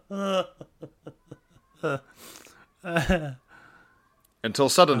 Until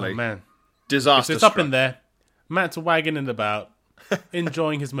suddenly, Oh, man. disaster It's up struck. in there. Matt's wagging in about,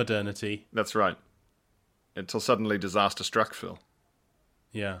 enjoying his modernity. That's right. Until suddenly disaster struck Phil.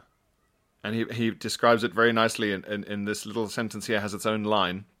 Yeah. And he describes it very nicely in this little sentence here, has its own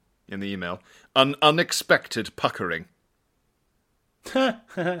line in the email. An unexpected puckering. Like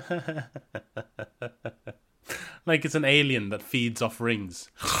it's an alien that feeds off rings.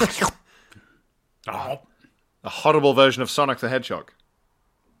 Oh. A horrible version of Sonic the Hedgehog.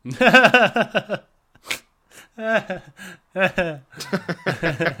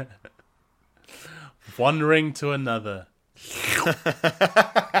 One ring to another.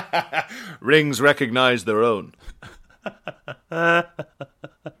 Rings recognize their own.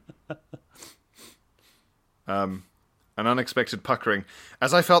 An unexpected puckering.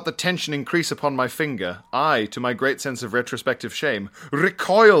 As I felt the tension increase upon my finger, I, to my great sense of retrospective shame,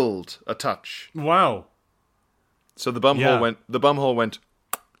 recoiled a touch. Wow. So the bumhole went,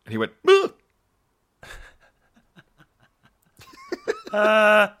 and he went, "Ugh."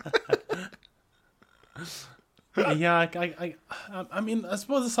 Yeah, I mean, I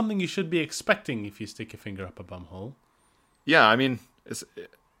suppose it's something you should be expecting if you stick your finger up a bumhole. Yeah, I mean, it's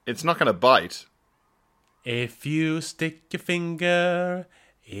not going to bite. If you stick your finger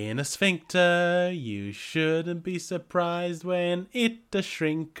in a sphincter, you shouldn't be surprised when it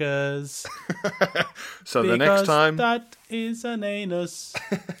shrinkers. So the next time... that is an anus.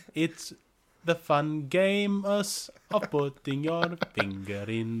 It's the fun game of putting your finger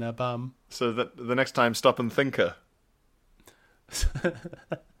in a bum. So that the next time, stop and thinker.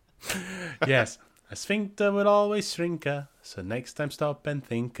 Yes, a sphincter will always shrinker. So next time, stop and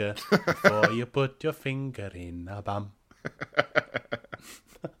thinker before you put your finger in a bum.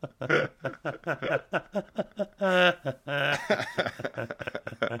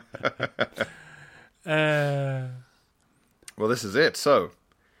 Well, this is it. So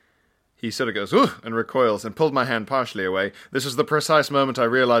he sort of goes, "Ooh," and recoils and pulled my hand partially away. This was the precise moment I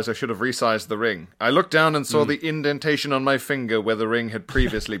realized I should have resized the ring. I looked down and saw the indentation on my finger where the ring had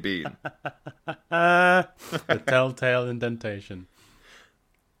previously been. The telltale indentation.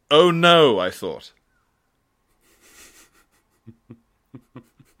 Oh no, I thought.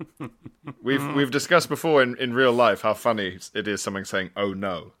 We've discussed before in real life how funny it is someone saying, "Oh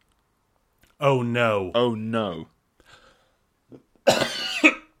no." Oh no. Oh no.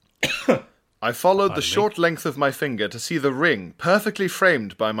 I followed the short length of my finger to see the ring perfectly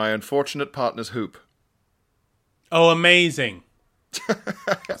framed by my unfortunate partner's hoop. Oh, amazing.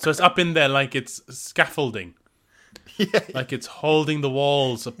 So it's up in there like it's scaffolding. Yeah. Like it's holding the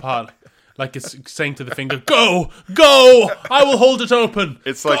walls apart. Like it's saying to the finger, "Go! Go! I will hold it open!"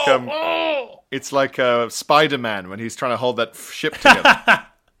 It's like it's like Spider-Man when he's trying to hold that ship together.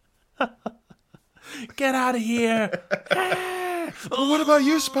 Get out of here! Oh, what about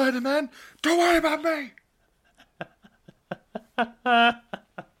you, Spider-Man? Don't worry about me.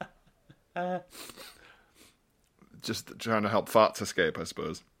 Just trying to help farts escape, I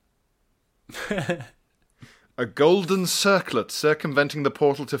suppose. A golden circlet circumventing the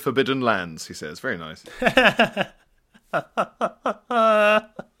portal to forbidden lands, he says. Very nice.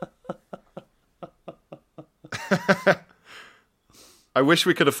 I wish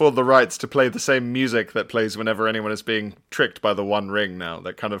we could afford the rights to play the same music that plays whenever anyone is being tricked by the One Ring now.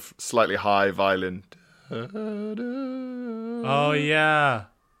 That kind of slightly high violin. Oh, yeah.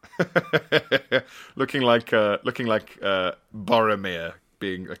 looking like Boromir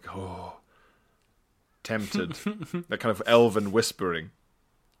being like, oh, tempted. That kind of elven whispering.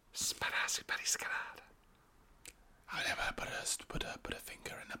 I never put a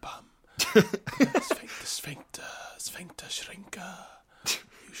finger in a bum. Sphincter shrinker.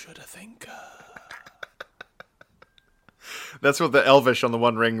 You should have think. That's what the Elvish on the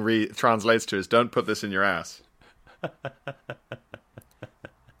One Ring translates to, is don't put this in your ass.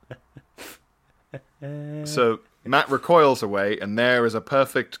 So Matt recoils away, and there is a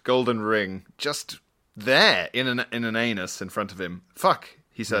perfect golden ring just there in an anus in front of him. Fuck,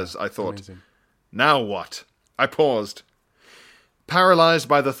 he says, I thought. Amazing. Now what? I paused, paralyzed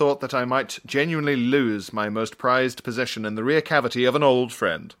by the thought that I might genuinely lose my most prized possession in the rear cavity of an old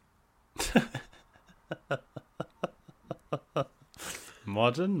friend.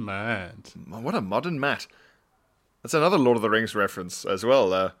 Modern Matt. What a modern Matt. That's another Lord of the Rings reference as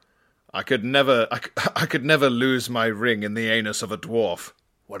well. I could never lose my ring in the anus of a dwarf.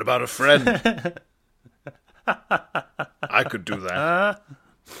 What about a friend? I could do that.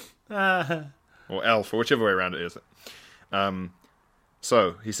 Or elf, or whichever way around it is.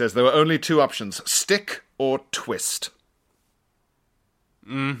 So, he says there were only two options, stick or twist.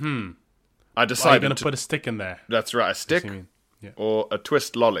 Mm-hmm. I Are you decided going to put a stick in there? That's right, a stick Yeah. or a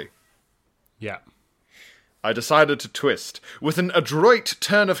twist lolly. Yeah. I decided to twist, with an adroit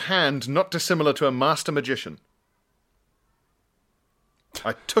turn of hand not dissimilar to a master magician.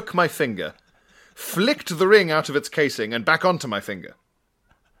 I took my finger, flicked the ring out of its casing, and back onto my finger.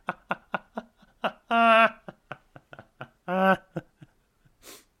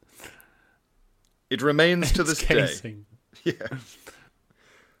 It remains to this day. Yeah.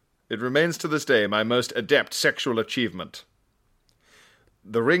 It remains to this day my most adept sexual achievement.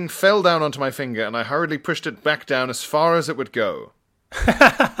 The ring fell down onto my finger, and I hurriedly pushed it back down as far as it would go.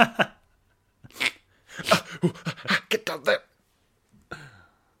 Get down there!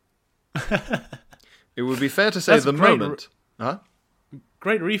 It would be fair to say That's the great. moment...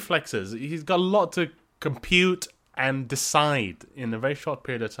 Great reflexes. He's got a lot to compute and decide in a very short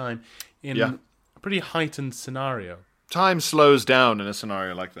period of time in a pretty heightened scenario. Time slows down in a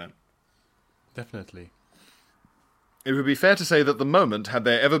scenario like that. Definitely. It would be fair to say that the moment, had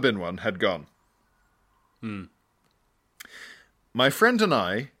there ever been one, had gone. My friend and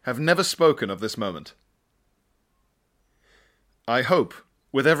I have never spoken of this moment. I hope,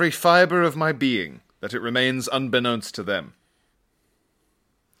 with every fibre of my being, that it remains unbeknownst to them.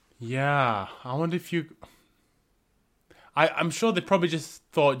 Yeah, I wonder if you... I'm sure they probably just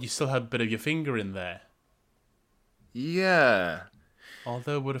thought you still had a bit of your finger in there. Yeah.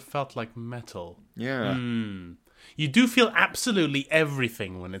 Although it would have felt like metal. Yeah. You do feel absolutely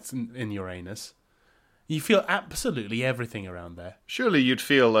everything when it's in your anus. You feel absolutely everything around there. Surely you'd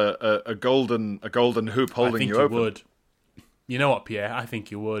feel a golden hoop holding you open. You would. You know what, Pierre? I think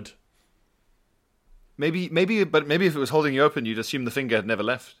you would. Maybe if it was holding you open, you'd assume the finger had never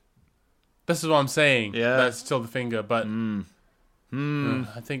left. This is what I'm saying. Yeah. That's still the finger, but I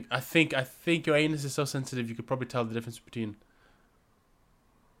think your anus is so sensitive. You could probably tell the difference between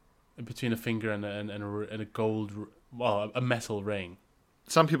a finger and a gold, a metal ring.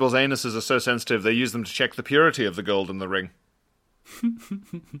 Some people's anuses are so sensitive they use them to check the purity of the gold in the ring.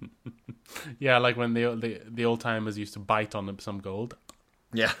 Yeah, like when the old timers used to bite on some gold.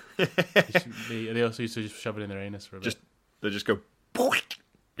 Yeah. They also used to just shove it in their anus for a bit. They just go,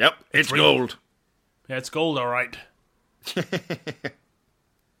 yep, it's gold. Yeah, it's gold, all right.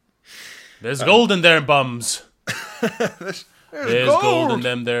 There's gold in their bums. There's gold in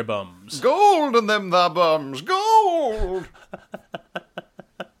them their bums. Gold in them their bums. Gold.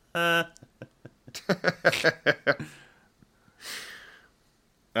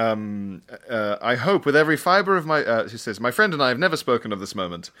 I hope with every fibre of my... he says, my friend and I have never spoken of this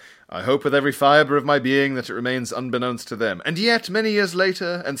moment. I hope with every fibre of my being that it remains unbeknownst to them. And yet, many years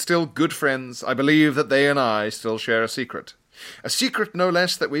later, and still good friends, I believe that they and I still share a secret. A secret, no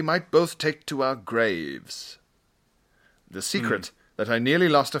less, that we might both take to our graves. The secret that I nearly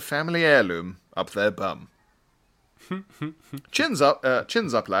lost a family heirloom up their bum. Chins up,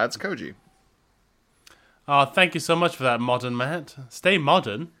 lads. Koji. Oh, thank you so much for that, Modern Matt. Stay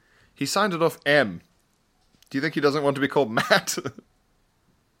modern. He signed it off M. Do you think he doesn't want to be called Matt?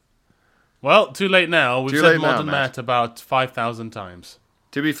 Well, too late now. We've Too said late now, Modern Matt. Matt about 5,000 times.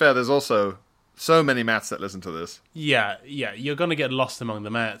 To be fair, there's also so many Matts that listen to this. Yeah, you're gonna get lost among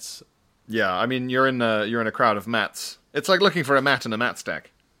the Matts. Yeah, I mean, you're in a crowd of Matts. It's like looking for a Matt in a Matt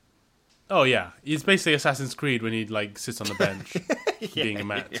stack. Oh yeah, it's basically Assassin's Creed when he sits on the bench, being a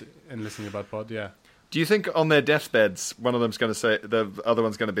Matt and listening about pod. Yeah. Do you think on their deathbeds, one of them's going to say, the other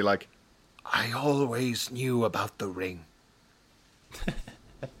one's going to be like, I always knew about the ring.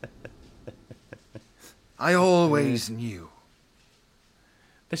 I always knew.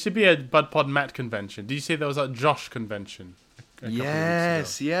 There should be a Bud Pod Matt convention. Did you say there was a Josh convention?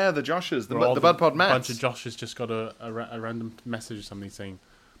 Yes, yeah, the Joshes, the Where Bud Pod Matts. A bunch of Joshes just got a random message or something saying,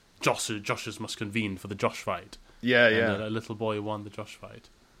 Joshes must convene for the Josh fight. Yeah, and yeah. a little boy won the Josh fight.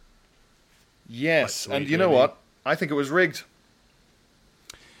 Yes, Quite and sweet, you know really. what? I think it was rigged.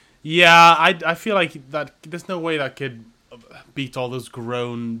 Yeah, I feel like that. There's no way that kid beat all those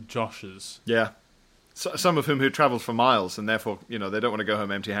grown Joshes. Yeah. So, some of whom who travelled for miles, and therefore, they don't want to go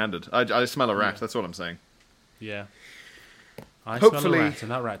home empty-handed. I smell a rat, that's what I'm saying. Yeah. I Hopefully- smell a rat,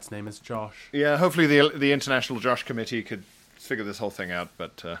 and that rat's name is Josh. Yeah, hopefully the International Josh Committee could figure this whole thing out,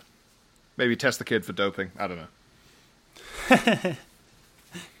 but maybe test the kid for doping. I don't know.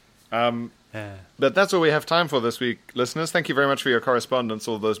 But that's all we have time for this week, listeners. Thank you very much for your correspondence,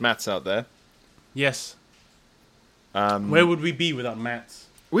 all those Matts out there. Yes. Where would we be without Matts?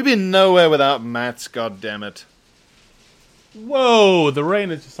 We've been nowhere without Matts, goddammit. Whoa, the rain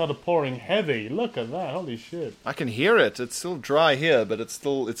has just started pouring heavy. Look at that, holy shit. I can hear it. It's still dry here, but it's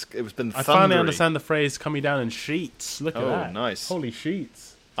been thundery. I finally understand the phrase coming down in sheets. Look at that. Oh, nice. Holy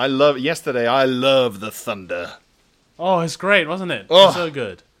sheets. I love the thunder. Oh, it's great, wasn't it? Oh. It's so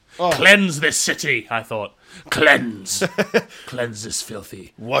good. Oh. Cleanse this city, I thought. Cleanse. Cleanse this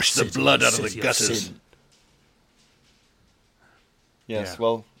filthy. Wash the city, blood out of the city gutters. sin. Yes, Yeah.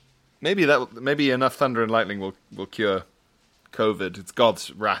 well, maybe enough thunder and lightning will cure COVID. It's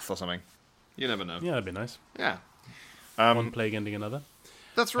God's wrath or something. You never know. Yeah, that'd be nice. Yeah. One plague ending another.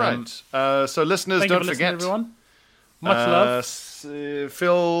 That's right. So listeners, Thank you don't for listening, forget. everyone. Much love.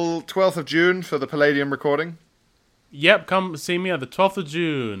 Phil, 12th of June for the Palladium recording. Yep, come see me on the 12th of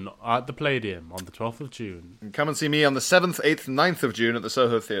June at the Palladium on the 12th of June. And come and see me on the 7th, 8th, 9th of June at the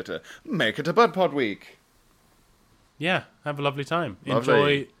Soho Theatre. Make it a Bud Pod week. Yeah, have a lovely time.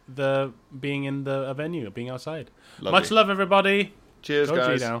 Lovely. Enjoy being in the venue, being outside. Lovely. Much love, everybody. Cheers, Go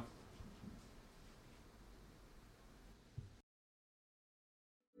guys. G now.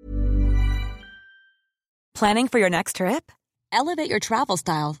 Planning for your next trip? Elevate your travel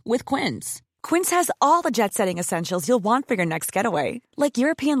style with Quince. Quince has all the jet-setting essentials you'll want for your next getaway, like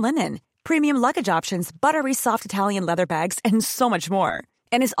European linen, premium luggage options, buttery soft Italian leather bags, and so much more.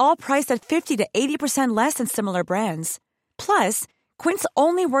 And is all priced at 50 to 80% less than similar brands. Plus, Quince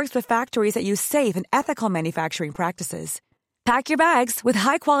only works with factories that use safe and ethical manufacturing practices. Pack your bags with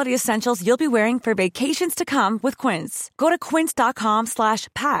high-quality essentials you'll be wearing for vacations to come with Quince. Go to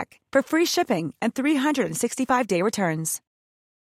quince.com/pack for free shipping and 365-day returns.